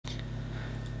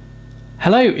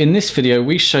Hello, in this video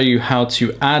we show you how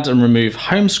to add and remove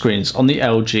home screens on the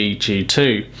LG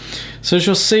G2. So as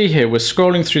you'll see here, we're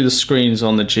scrolling through the screens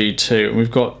on the G2 and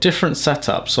we've got different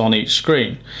setups on each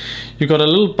screen. You've got a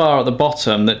little bar at the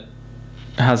bottom that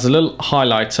has a little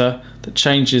highlighter that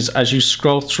changes as you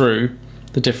scroll through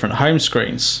the different home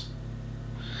screens.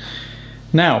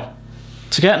 Now,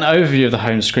 to get an overview of the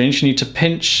home screens, you need to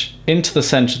pinch into the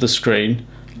center of the screen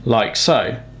like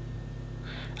so.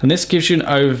 And this gives you an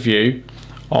overview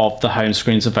of the home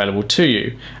screens available to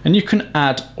you, and you can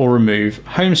add or remove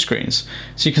home screens.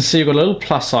 So you can see you've got a little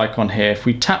plus icon here. If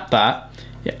we tap that,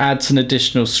 it adds an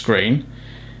additional screen,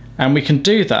 and we can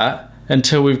do that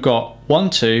until we've got 1,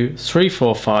 2, 3,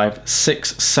 4, 5,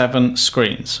 6, 7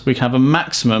 screens. We can have a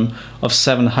maximum of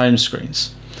 7 home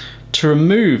screens. To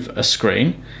remove a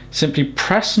screen, simply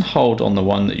press and hold on the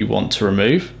one that you want to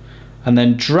remove and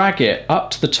then drag it up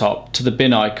to the top to the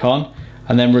bin icon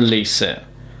and then release it.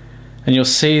 And you'll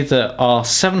see that our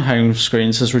 7 home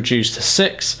screens has reduced to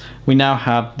 6. We now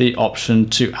have the option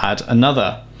to add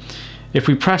another. If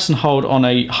we press and hold on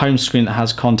a home screen that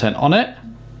has content on it,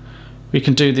 we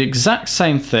can do the exact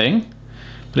same thing,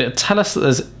 but it'll tell us that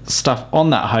there's stuff on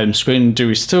that home screen. Do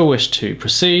we still wish to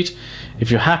proceed?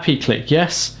 If you're happy, click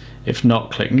yes. If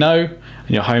not, click no, and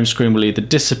your home screen will either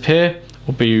disappear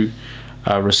or be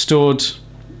restored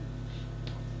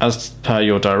as per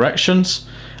your directions.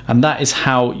 And that is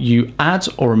how you add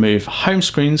or remove home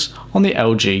screens on the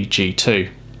LG G2.